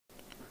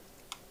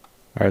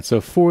All right,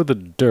 so for the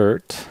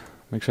dirt,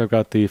 make sure I've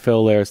got the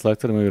fill layer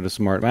selected. I'm going to go to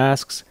Smart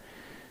Masks.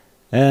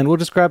 And we'll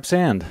just grab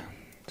sand.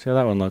 See how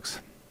that one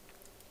looks.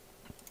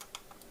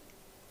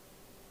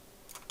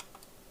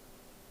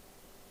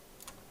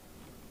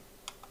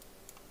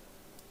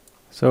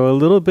 So a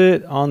little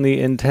bit on the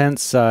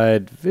intense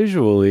side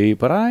visually,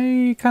 but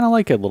I kind of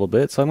like it a little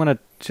bit. So I'm going to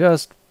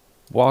just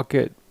walk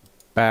it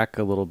back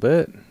a little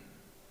bit.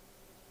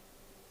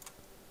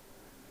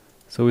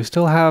 So we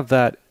still have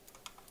that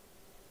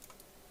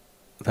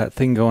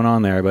thing going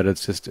on there, but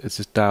it's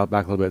just dialed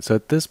back a little bit. So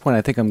at this point,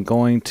 I think I'm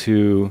going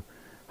to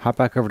hop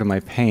back over to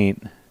my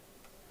paint,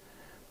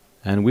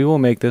 and we will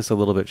make this a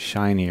little bit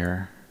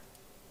shinier,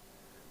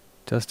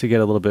 just to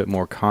get a little bit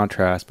more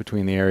contrast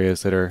between the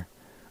areas that are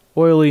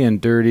oily and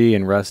dirty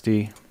and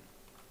rusty.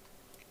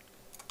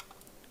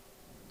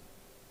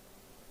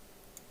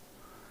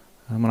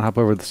 I'm going to hop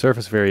over to the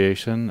surface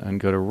variation and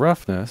go to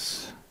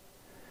roughness.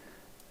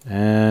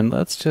 And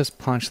let's just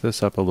punch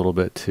this up a little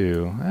bit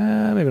too.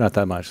 Maybe not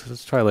that much.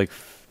 Let's try like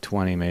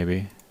 20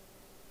 maybe.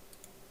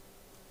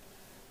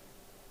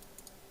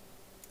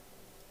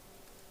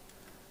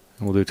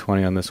 And we'll do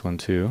 20 on this one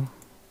too.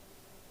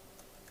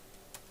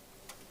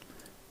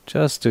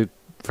 Just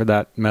for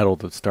that metal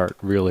to start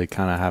really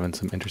kind of having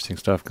some interesting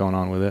stuff going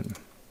on with it.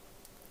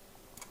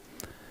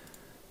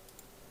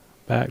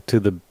 Back to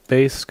the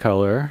base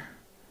color.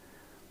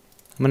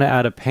 I'm going to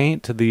add a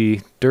paint to the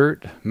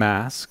dirt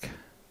mask.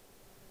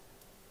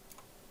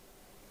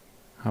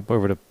 Hop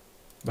over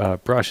to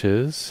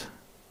brushes.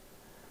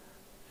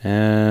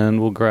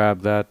 And we'll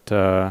grab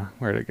that,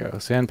 where'd it go?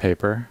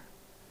 Sandpaper.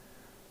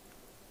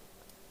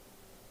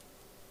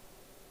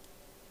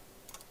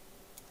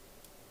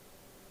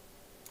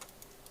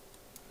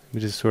 We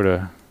just sort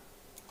of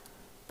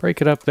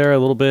break it up there a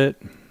little bit.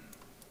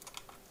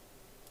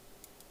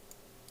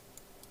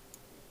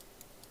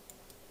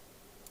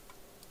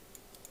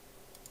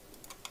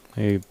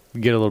 Maybe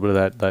get a little bit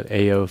of that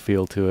AO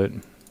feel to it.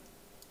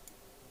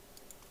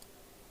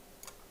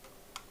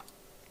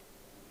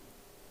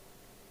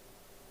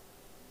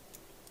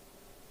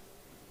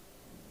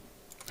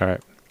 All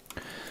right.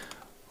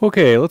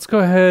 Okay, let's go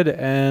ahead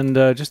and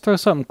just throw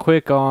something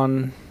quick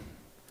on.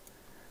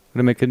 I'm going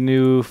to make a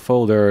new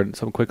folder,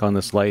 something quick on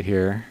this light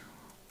here.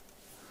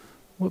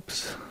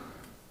 Whoops.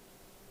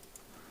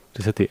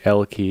 Just hit the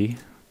L key,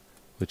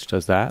 which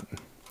does that.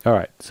 All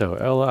right, so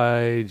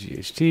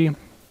L-I-G-H-T.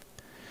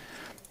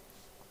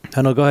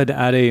 And I'll go ahead and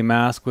add a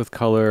mask with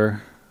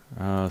color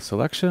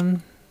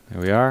selection.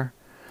 There we are.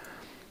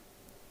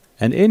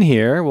 And in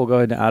here, we'll go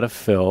ahead and add a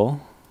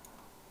fill.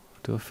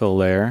 Do a fill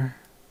layer.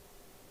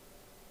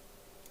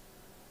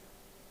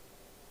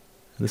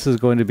 This is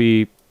going to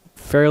be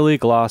fairly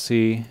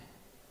glossy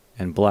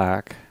and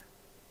black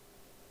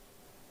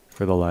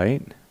for the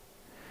light.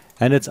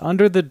 And it's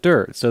under the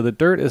dirt, so the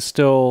dirt is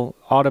still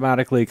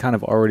automatically kind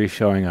of already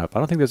showing up. I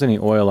don't think there's any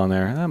oil on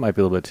there. That might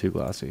be a little bit too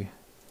glossy.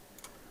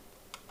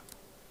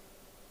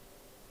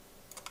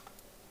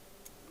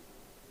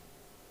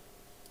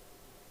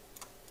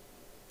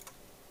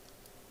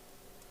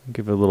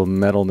 Give it a little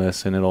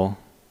metalness and it'll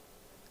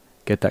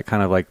get that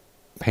kind of like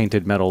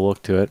painted metal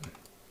look to it.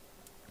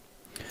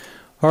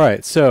 All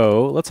right,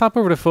 so let's hop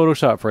over to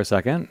Photoshop for a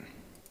second.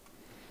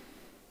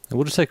 And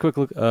we'll just take a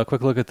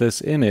quick look at this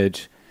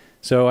image.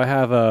 So I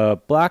have a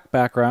black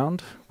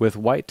background with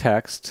white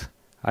text.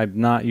 I'm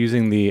not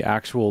using the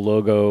actual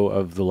logo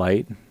of the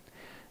light,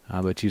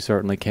 but you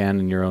certainly can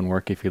in your own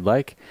work if you'd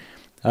like.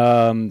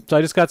 So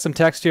I just got some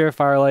text here,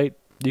 Firelight.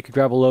 You could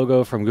grab a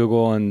logo from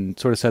Google and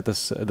sort of set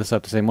this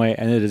up the same way,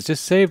 and it is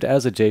just saved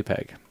as a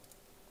JPEG.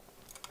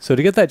 So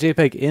to get that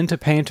JPEG into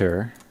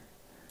Painter,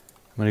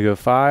 I'm going to go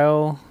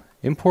File,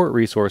 Import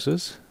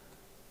Resources,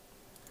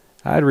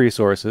 Add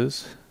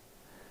Resources,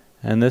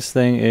 and this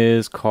thing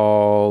is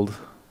called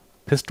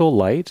Pistol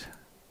Light.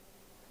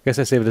 I guess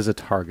I save it as a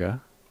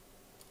Targa.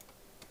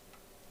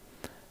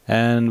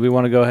 And we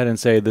want to go ahead and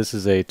say this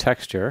is a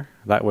texture.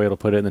 That way it'll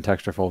put it in the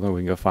texture folder. We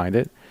can go find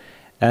it.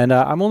 And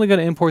I'm only going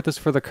to import this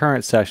for the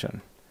current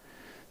session.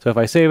 So if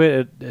I save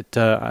it,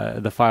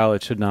 the file,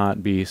 it should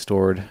not be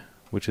stored,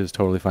 which is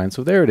totally fine.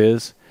 So there it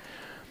is.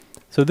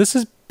 So this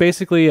is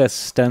basically a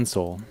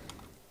stencil.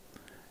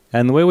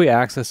 And the way we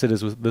access it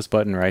is with this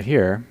button right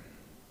here.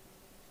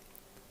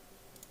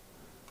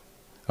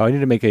 Oh, I need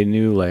to make a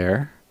new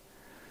layer.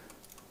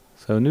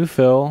 So new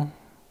fill.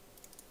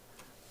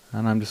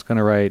 And I'm just going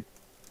to write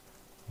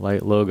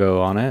light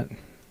logo on it.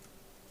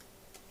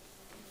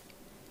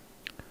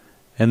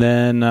 And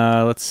then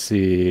let's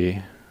see.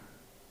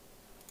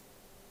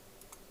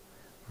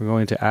 We're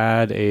going to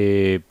add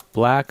a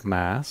black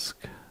mask.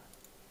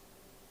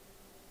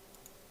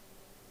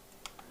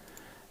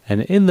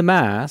 And in the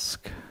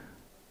mask,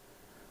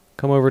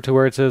 come over to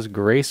where it says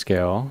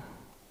grayscale,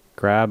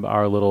 grab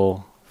our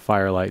little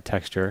firelight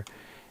texture,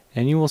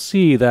 and you will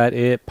see that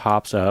it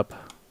pops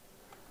up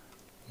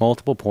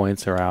multiple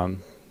points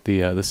around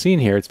the scene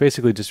here. It's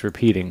basically just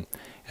repeating.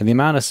 And the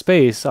amount of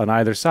space on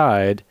either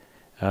side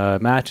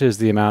matches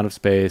the amount of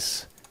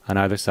space on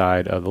either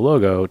side of the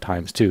logo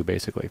times 2,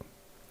 basically.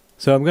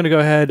 So I'm going to go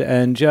ahead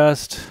and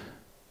just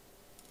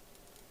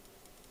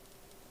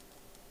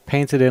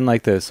paint it in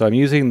like this. So I'm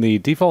using the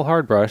default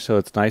hard brush, so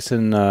it's nice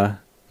and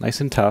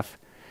tough.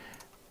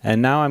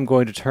 And now I'm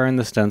going to turn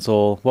the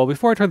stencil. Well,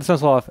 before I turn the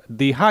stencil off,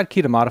 the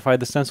hotkey to modify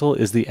the stencil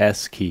is the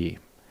S key.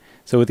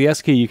 So with the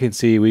S key, you can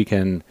see we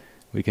can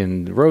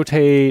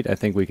rotate. I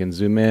think we can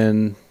zoom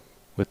in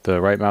with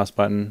the right mouse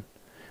button.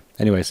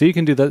 Anyway, so you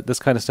can do this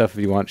kind of stuff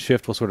if you want.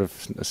 Shift will sort of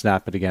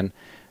snap it again.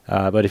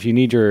 But if you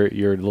need your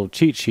little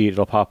cheat sheet,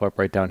 it'll pop up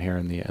right down here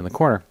in the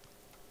corner.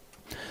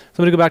 So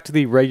I'm going to go back to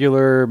the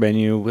regular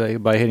menu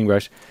by hitting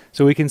brush.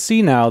 So we can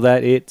see now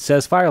that it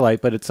says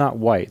Firelight, but it's not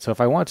white. So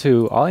if I want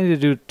to, all I need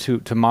to do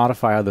to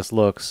modify how this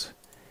looks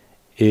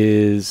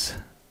is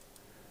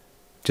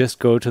just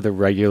go to the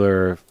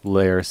regular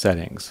layer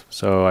settings.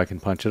 So I can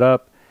punch it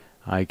up.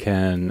 I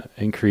can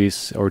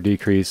increase or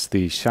decrease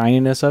the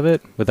shininess of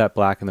it. With that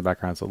black in the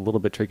background, it's a little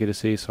bit tricky to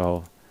see,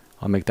 so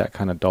I'll make that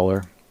kind of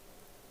duller.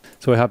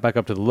 So we hop back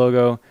up to the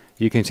logo.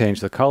 You can change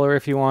the color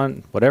if you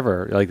want,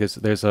 whatever. Like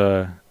there's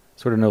a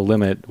sort of no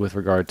limit with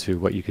regard to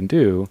what you can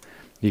do.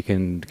 You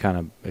can kind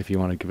of, if you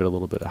want to give it a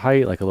little bit of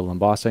height, like a little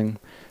embossing.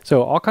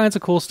 So all kinds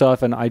of cool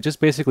stuff, and I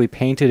just basically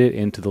painted it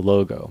into the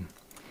logo.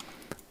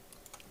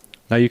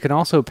 Now you can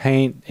also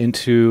paint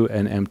into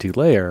an empty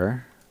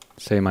layer.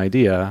 Same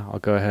idea. I'll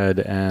go ahead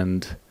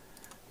and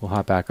we'll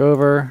hop back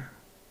over.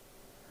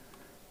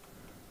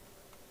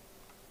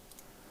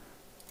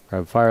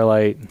 Grab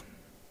Firelight.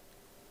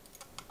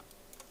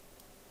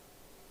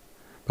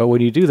 But when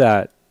you do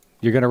that,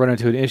 you're going to run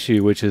into an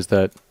issue, which is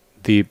that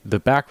the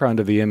background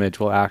of the image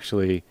will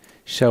actually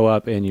show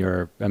up in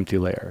your empty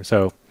layer.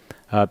 So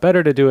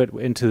better to do it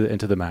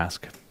into the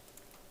mask.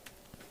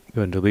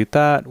 Go ahead and delete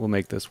that. We'll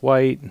make this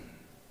white-ish.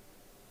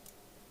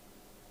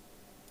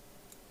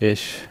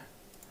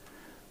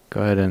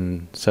 Go ahead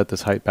and set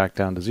this height back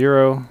down to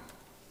 0.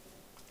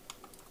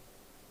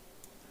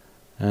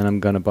 And I'm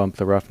going to bump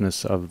the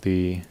roughness of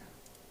the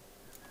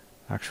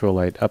actual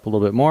light up a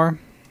little bit more.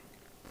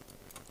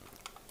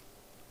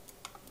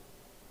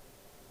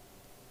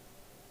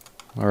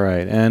 All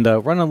right, and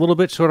run a little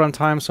bit short on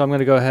time, so I'm going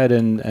to go ahead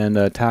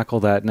and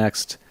tackle that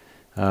next,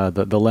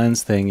 the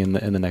lens thing in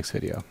the next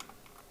video.